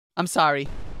I'm sorry.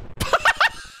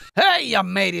 Hey, you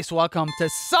mateys. Welcome to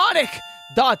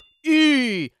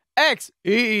Sonic.exe.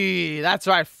 That's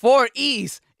right, 4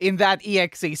 E's in that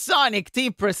EXE. Sonic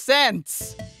Team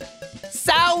presents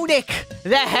Sonic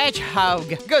the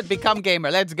Hedgehog. Good, become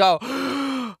gamer. Let's go.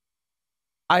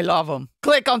 I love him.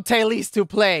 Click on Tailies to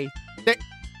play.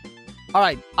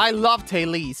 Alright, I love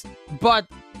Tailies, but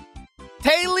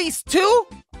Tailies 2,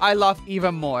 I love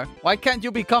even more. Why can't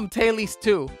you become Tailies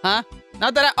 2, huh?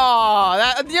 Not that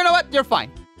you know what? You're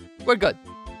fine. We're good.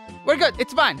 We're good.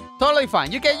 It's fine. Totally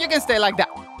fine. You can stay like that.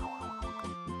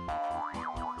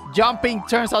 Jumping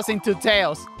turns us into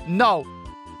Tails. No.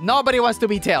 Nobody wants to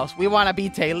be Tails. We want to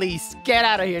be Tailies. Get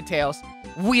out of here, Tails.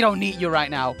 We don't need you right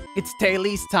now. It's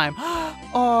Tailies time.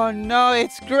 Oh no,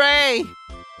 it's Gray.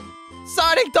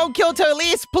 Sonic, don't kill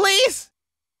Tailies, please.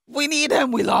 We need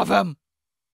him. We love him.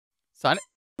 Sonic.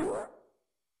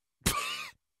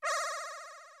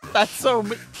 That's so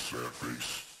mean.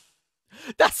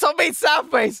 That's so mean,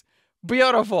 sad face.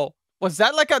 Beautiful. Was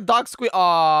that like a dog squeal?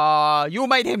 Aw, you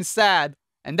made him sad.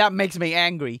 And that makes me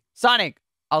angry. Sonic,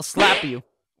 I'll slap you.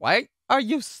 Why are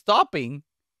you stopping?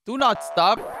 Do not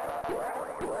stop.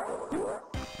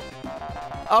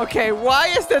 Okay, why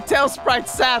is the tail sprite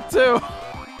sad too?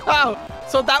 Oh,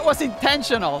 so that was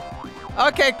intentional.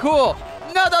 Okay, cool.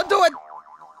 No, don't do it.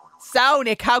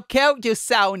 Sonic, how cute you,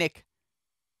 Sonic.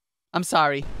 I'm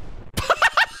sorry.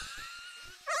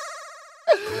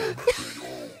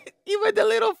 Even the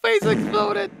little face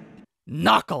exploded.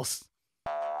 Knuckles.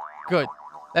 Good.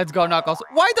 Let's go, Knuckles.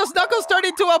 Why does Knuckles turn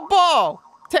into a ball?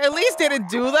 Tailies didn't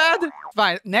do that.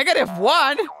 Fine.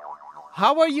 -1.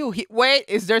 How are you? Wait,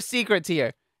 is there secrets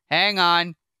here? Hang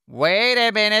on. Wait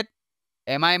a minute.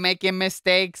 Am I making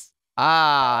mistakes?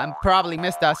 I probably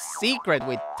missed a secret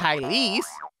with Tailies.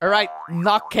 Alright,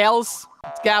 Knuckles.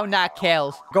 Let's go,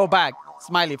 Knuckles. Go back.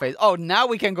 Smiley face. Oh, now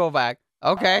we can go back.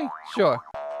 Okay, sure.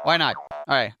 Why not?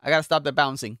 Alright, I gotta stop the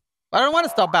bouncing. But I don't want to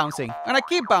stop bouncing. I'm gonna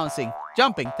keep bouncing.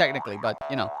 Jumping, technically, but,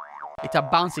 you know. It's a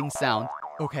bouncing sound.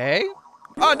 Okay.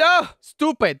 Oh, no!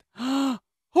 Stupid.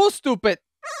 Who's stupid?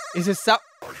 Is it so...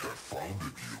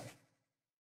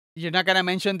 You're not gonna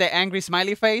mention the angry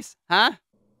smiley face? Huh?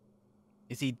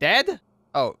 Is he dead?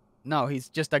 Oh, no, he's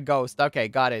just a ghost. Okay,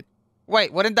 got it.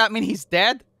 Wait, wouldn't that mean he's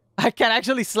dead? I can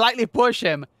actually slightly push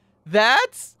him.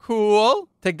 That's cool.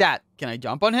 Take that. Can I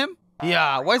jump on him?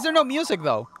 Yeah, why is there no music,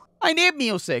 though? I need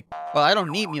music. Well, I don't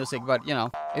need music, but, you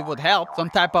know, it would help. Some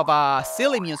type of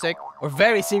silly music. Or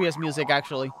very serious music,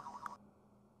 actually.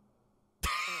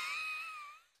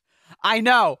 I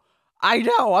know.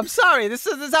 I'm sorry. This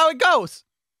is how it goes.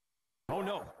 Oh,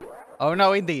 no. Oh,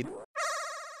 no, indeed.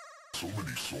 So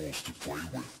many souls to play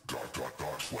with.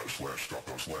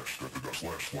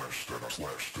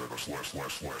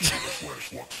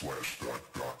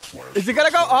 Is it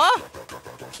gonna go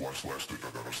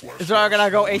Is it gonna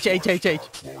go H? It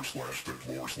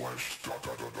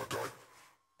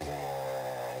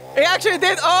actually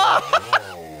did. Oh,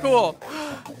 cool.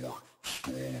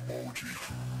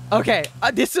 Okay,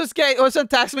 this is gay. Wasn't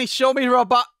text me. Show me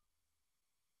robot.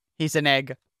 He's an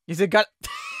egg. He's a gut.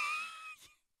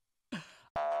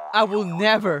 I will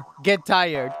never get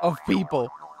tired of people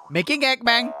making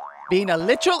Eggman being a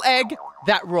literal egg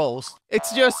that rolls.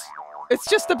 It's just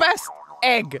the best.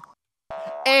 Egg.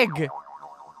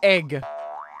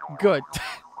 Good.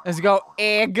 Let's go,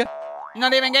 egg. You're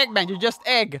not even Eggman, you're just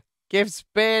egg. Keep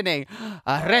spinning.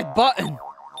 A red button.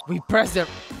 We press it.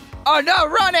 Oh no,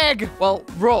 run, egg. Well,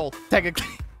 roll,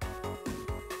 technically.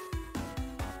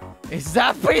 Is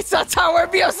that Pizza Tower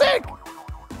music?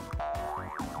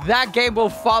 That game will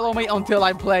follow me until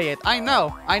I play it. I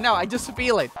know. I just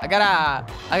feel it. I gotta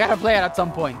play it at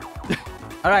some point.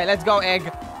 All right, let's go,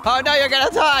 egg. Oh no, you're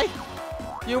gonna die.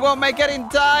 You won't make it in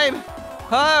time.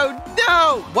 Oh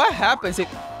no! What happens? Is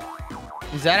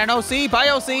that an OC? Bye,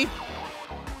 OC.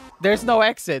 There's no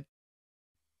exit.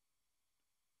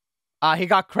 He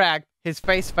got cracked. His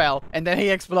face fell, and then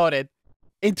he exploded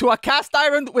into a cast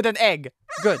iron with an egg.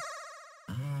 Good.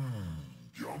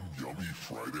 Yummy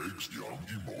fried eggs, yum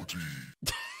emoji.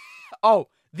 Oh,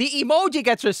 the emoji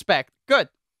gets respect. Good.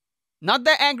 Not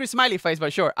the angry smiley face,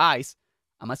 but sure, eyes.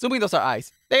 I'm assuming those are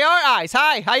eyes. They are eyes.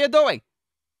 Hi, how you doing?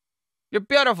 You're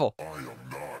beautiful. I am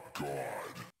not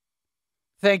God.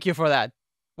 Thank you for that.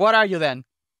 What are you then?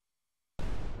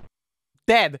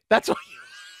 Dead. That's what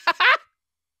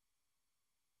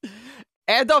you...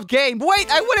 End of game. Wait,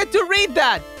 I wanted to read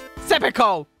that.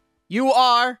 Sepiko, you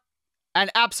are an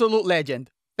absolute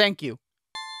legend. Thank you.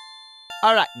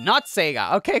 All right, not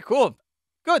Sega. Okay, cool.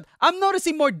 Good. I'm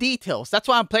noticing more details. That's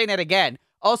why I'm playing it again.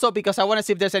 Also, because I want to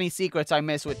see if there's any secrets I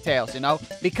missed with Tails, you know?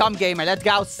 Become gamer. Let's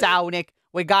go, Sonic.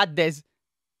 We got this.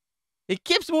 He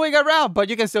keeps moving around, but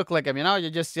you can still click him, you know? You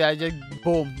just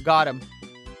boom, got him.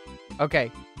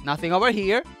 Okay, nothing over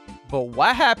here. But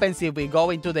what happens if we go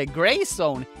into the gray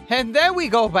zone and then we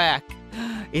go back?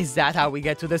 Is that how we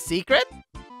get to the secret?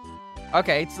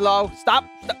 Okay, it's low. Stop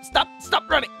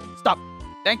running. Stop.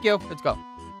 Thank you. Let's go.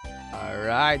 All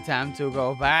right, time to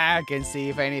go back and see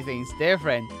if anything's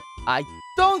different. I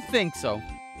don't think so.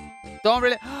 Don't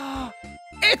really.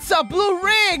 It's a blue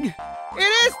ring.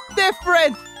 It is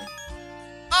different.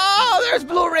 Oh, there's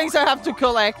blue rings I have to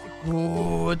collect.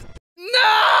 Good.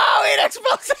 No, it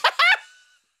explodes.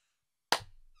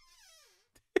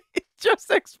 It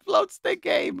just explodes the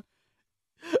game.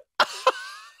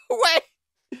 Wait.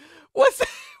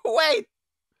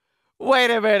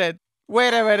 Wait a minute.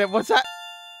 Was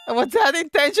that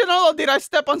intentional, or did I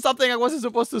step on something I wasn't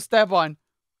supposed to step on?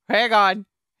 Hang on.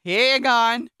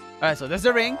 All right, so there's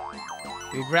the ring.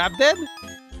 We grabbed it.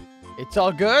 It's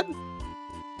all good.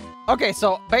 Okay,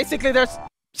 so basically there's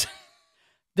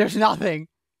nothing.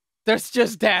 There's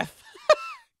just death.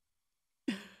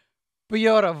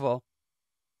 Beautiful.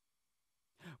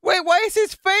 Wait, why is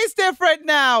his face different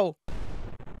now?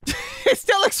 He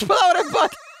still exploded,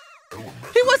 but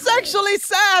he was actually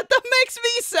sad. That makes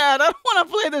me sad. I don't want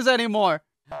to play this anymore.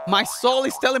 My soul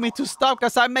is telling me to stop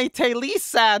because I made Taylor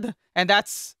sad. And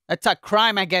that's a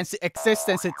crime against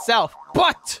existence itself.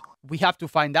 But we have to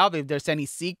find out if there's any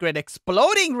secret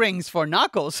exploding rings for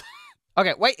Knuckles.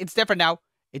 Okay, wait, it's different now.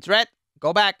 It's red.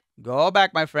 Go back. Go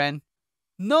back, my friend.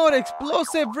 Not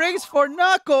explosive rings for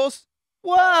Knuckles.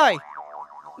 Why?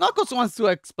 Knuckles wants to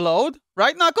explode.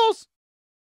 Right, Knuckles?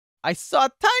 I saw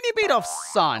a tiny bit of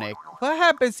Sonic. What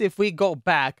happens if we go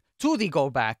back to the go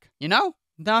back? You know?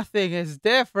 Nothing is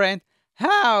different.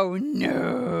 How?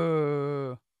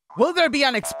 No. Will there be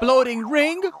an exploding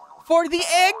ring for the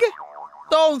egg?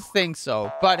 Don't think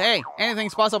so. But hey,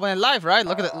 anything's possible in life, right?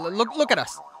 Look at it. Look at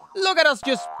us. Look at us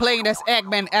just playing as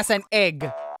Eggman as an egg.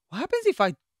 What happens if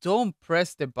I don't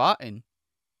press the button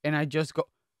and I just go?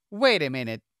 Wait a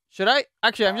minute. Should I?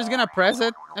 Actually, I'm just gonna press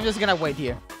it. I'm just gonna wait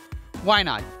here. Why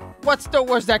not? What's the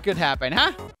worst that could happen,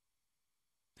 huh?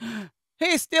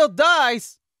 He still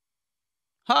dies.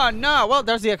 Oh no. Well,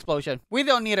 there's the explosion. We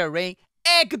don't need a ring.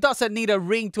 Egg doesn't need a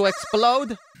ring to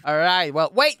explode. All right.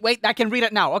 Well, wait. I can read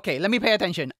it now. Okay, let me pay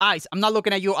attention. Eyes. I'm not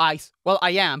looking at you, Eyes. Well,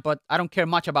 I am, but I don't care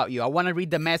much about you. I want to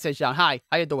read the message down. Hi.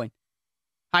 How you doing?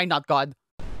 Hi, not God.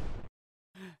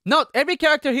 Note, every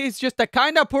character here is just a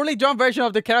kind of poorly drawn version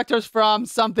of the characters from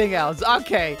something else.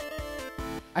 Okay.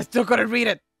 I still couldn't read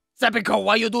it. Seppico,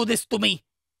 why you do this to me?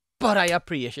 But I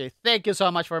appreciate it. Thank you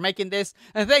so much for making this.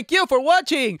 And thank you for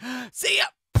watching. See ya.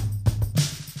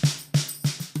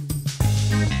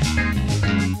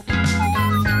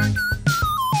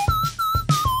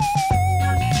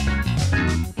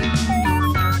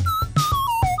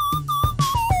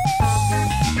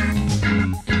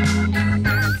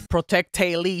 Protect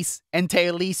Taylor and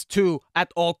Taylor 2 at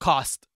all cost.